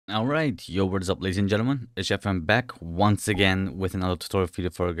Alright, yo, what is up, ladies and gentlemen? It's Chef. I'm back once again with another tutorial video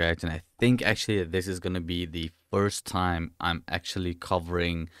for you guys, and I think actually this is gonna be the first time I'm actually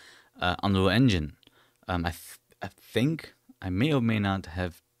covering Unreal Engine. I think I may or may not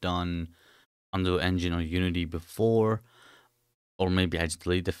have done Unreal Engine or Unity before, or maybe I just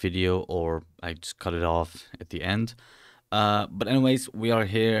deleted the video or I just cut it off at the end. But anyways, we are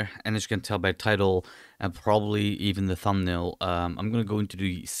here, and as you can tell by title and probably even the thumbnail, I'm gonna go into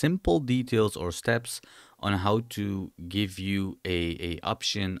the simple details or steps on how to give you a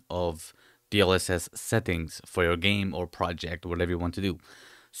option of DLSS settings for your game or project or whatever you want to do.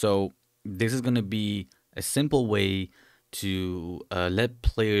 So this is gonna be a simple way to let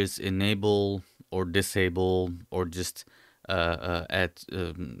players enable or disable or just have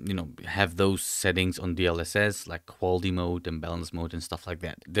those settings on DLSS like quality mode and balance mode and stuff like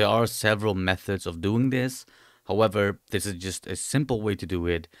that. There are several methods of doing this. However, this is just a simple way to do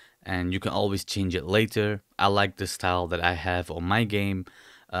it, and you can always change it later. I like the style that I have on my game.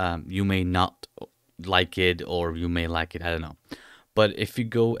 You may not like it, or you may like it, I don't know. But if you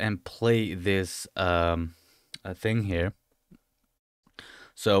go and play this thing here,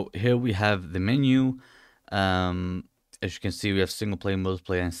 so here we have the menu. As you can see, we have single player,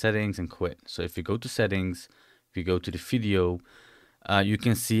 multiplayer, and settings, and quit. So if you go to settings, if you go to the video, you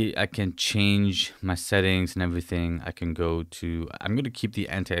can see I can change my settings and everything. I can go to, I'm going to keep the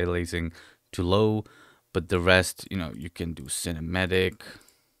anti-aliasing to low, but the rest, you can do cinematic.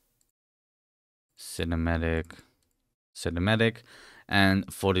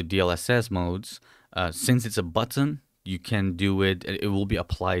 And for the DLSS modes, since it's a button, you can do it, it will be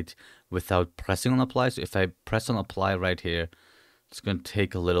applied without pressing on apply. So if I press on apply right here, it's going to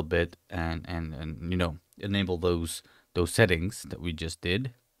take a little bit and enable those settings that we just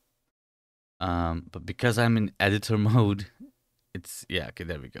did. But because I'm in editor mode, it's, yeah, okay,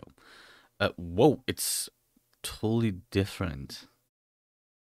 there we go. Whoa, it's totally different.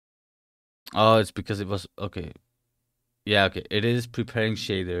 Oh, it's because it was, okay. Yeah, okay, it is preparing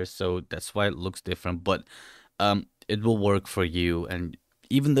shaders, so that's why it looks different, but it will work for you. And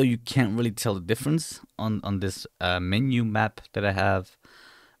even though you can't really tell the difference on this menu map that I have,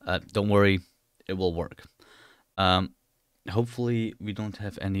 don't worry, it will work. Hopefully we don't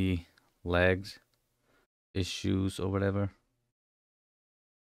have any lags issues or whatever,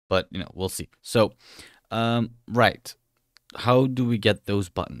 but we'll see. So right, how do we get those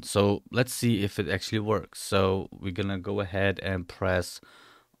buttons? So let's see if it actually works. So we're gonna go ahead and press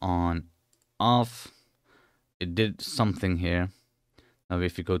on off. It did something here. Now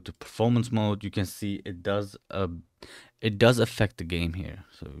if you go to performance mode, you can see it does affect the game here.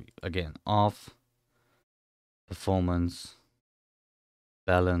 So again, off, performance,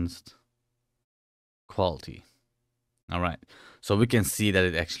 balanced, quality. All right, so we can see that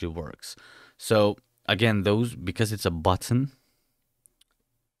it actually works. So again, those, because it's a button,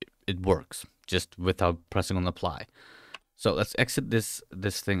 it works just without pressing on apply. So let's exit this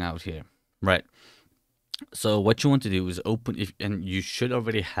thing out here. Right. So what you want to do is open, and you should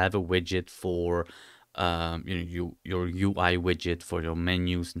already have a widget for your UI widget for your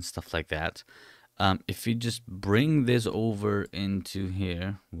menus and stuff like that. If you just bring this over into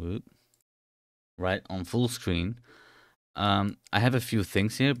here, right, on full screen, I have a few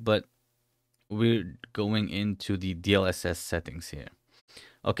things here, but we're going into the DLSS settings here.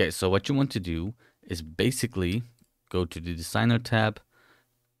 Okay, so what you want to do is basically go to the designer tab,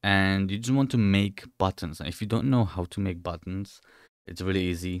 and you just want to make buttons. And if you don't know how to make buttons, it's really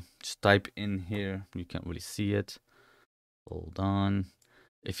easy. Just type in here. You can't really see it. Hold on.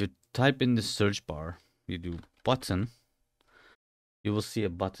 If you type in the search bar, you do button, you will see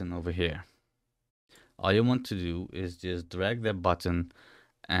a button over here. All you want to do is just drag that button,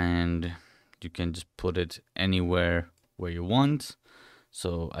 and you can just put it anywhere where you want.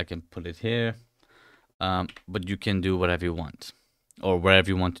 So I can put it here, but you can do whatever you want, or wherever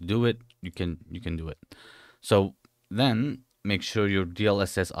you want to do it, you can do it. So then make sure your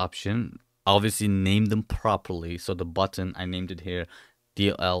DLSS option, obviously name them properly. So the button, I named it here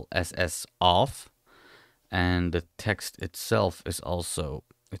DLSS off, and the text itself is also,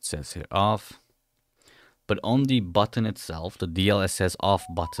 it says here off. But on the button itself, the DLSS off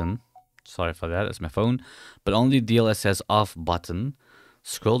button, sorry for that, it's my phone, but on the DLSS off button,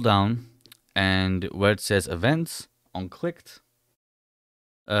 scroll down, and where it says events, on clicked,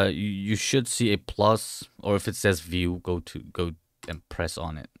 you should see a plus, or if it says view, go and press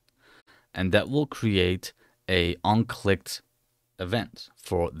on it, and that will create a on-clicked event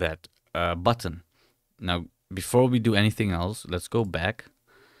for that button. Now, before we do anything else, let's go back,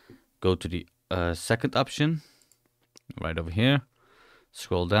 go to the second option right over here,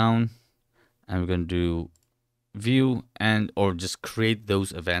 scroll down, and we're going to do view and or just create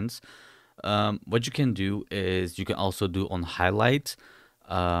those events. What you can do is you can also do on highlight,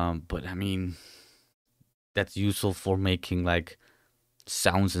 but I mean that's useful for making like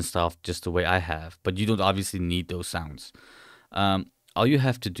sounds and stuff just the way I have, but you don't obviously need those sounds. All you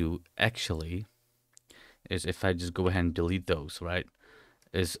have to do actually is, if I just go ahead and delete those, right,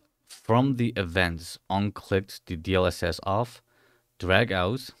 is from the events unclicked the DLSS off, drag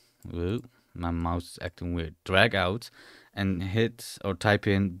out. Whoa, my mouse is acting weird. Drag out and hit or type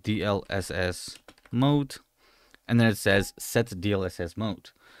in DLSS mode, and then it says set DLSS mode.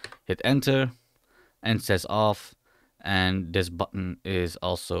 Hit enter and it says off, and this button is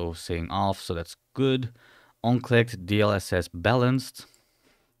also saying off, so that's good. Unclicked DLSS balanced,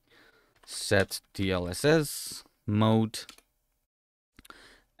 set DLSS mode,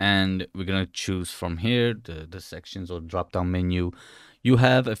 and we're gonna choose from here the sections or drop down menu. You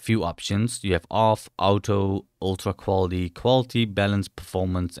have a few options. You have off, auto, ultra quality, quality, balance,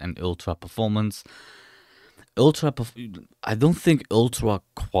 performance, and ultra performance. I don't think ultra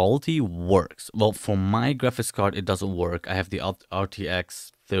quality works. Well, for my graphics card, it doesn't work. I have the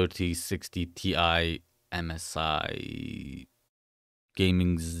RTX 3060 Ti MSI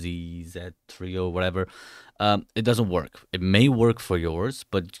Gaming ZZ3 or whatever. It doesn't work. It may work for yours,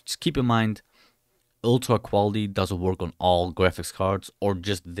 but just keep in mind, ultra quality doesn't work on all graphics cards or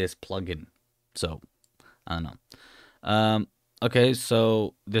just this plugin. So, I don't know. Okay,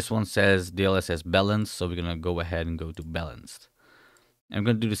 so this one says DLSS balanced, so we're gonna go ahead and go to balanced. And I'm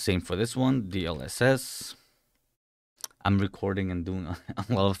gonna do the same for this one, DLSS. I'm recording and doing a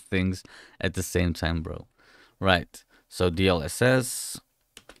lot of things at the same time, bro. Right, so DLSS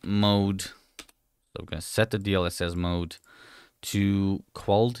mode. So we're gonna set the DLSS mode to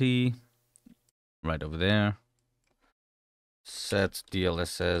quality, right over there. Set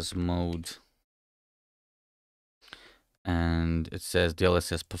DLSS mode. And it says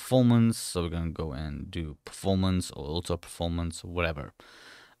DLSS performance, so we're gonna go and do performance or ultra performance, whatever.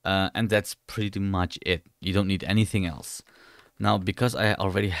 And that's pretty much it. You don't need anything else. Now, because I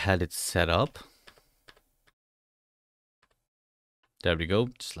already had it set up, there we go,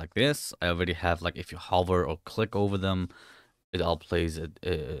 just like this. I already have, like, if you hover or click over them, it all plays a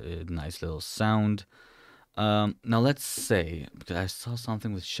nice little sound. Now let's say, because I saw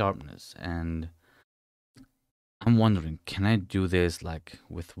something with sharpness, and I'm wondering, can I do this like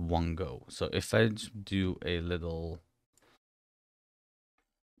with one go? So if I do a little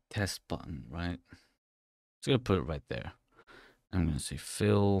test button, right? Just gonna put it right there. I'm gonna say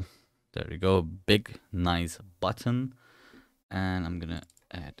fill. There we go, big nice button. And I'm gonna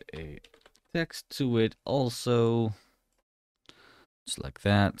add a text to it also. Just like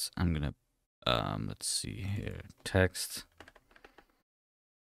that. I'm gonna let's see here. Text.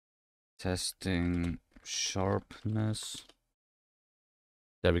 Testing sharpness.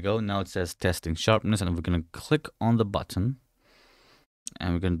 There we go. Now it says testing sharpness, and we're gonna click on the button,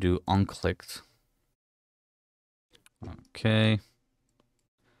 and we're gonna do unclicked. Okay.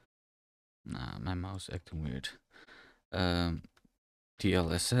 Nah, my mouse acting weird.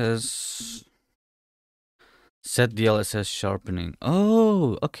 DLSS. Set DLSS sharpening.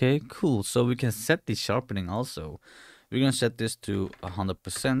 Oh, okay, cool. So we can set the sharpening also. We're gonna set this to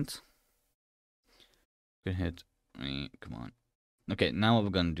 100%. We're gonna hit. Come on. Okay, now what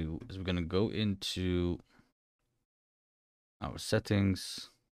we're gonna do is we're gonna go into our settings,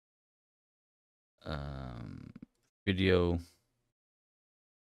 video,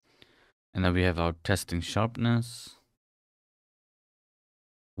 and then we have our testing sharpness.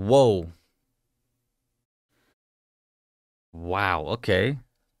 Whoa. Wow, okay.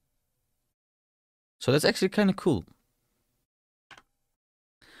 So that's actually kind of cool.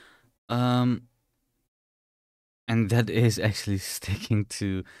 And that is actually sticking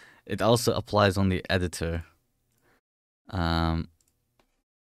to, it also applies on the editor.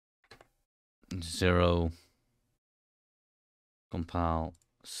 0, compile,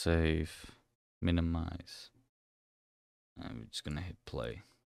 save, minimize. I'm just gonna hit play.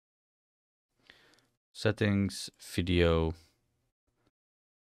 Settings, video,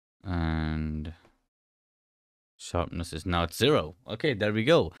 and sharpness is now at 0. Okay, there we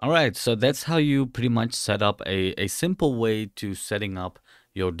go. All right, so that's how you pretty much set up a simple way to setting up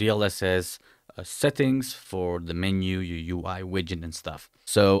your DLSS settings for the menu, your UI widget and stuff.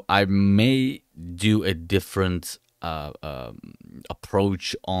 So I may do a different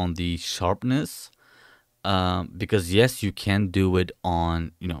approach on the sharpness, because yes, you can do it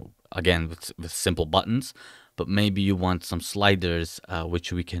on, you know, again with simple buttons, but maybe you want some sliders,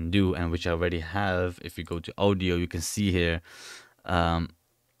 which we can do and which I already have. If you go to audio, you can see here I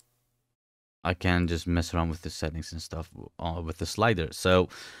can just mess around with the settings and stuff with the slider. So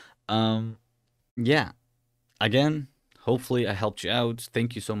yeah, again, hopefully I helped you out.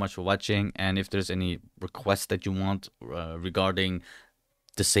 Thank you so much for watching, and if there's any requests that you want regarding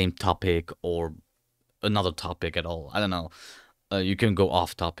the same topic or another topic at all, I don't know, you can go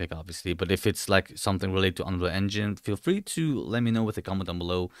off topic obviously, but if it's like something related to Unreal Engine, feel free to let me know with a comment down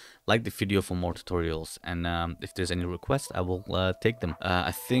below. Like the video for more tutorials, and if there's any requests, I will take them.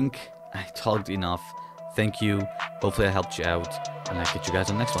 I think I talked enough. Thank you. Hopefully I helped you out, and I'll catch you guys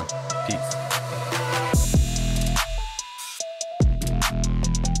on the next one. Peace.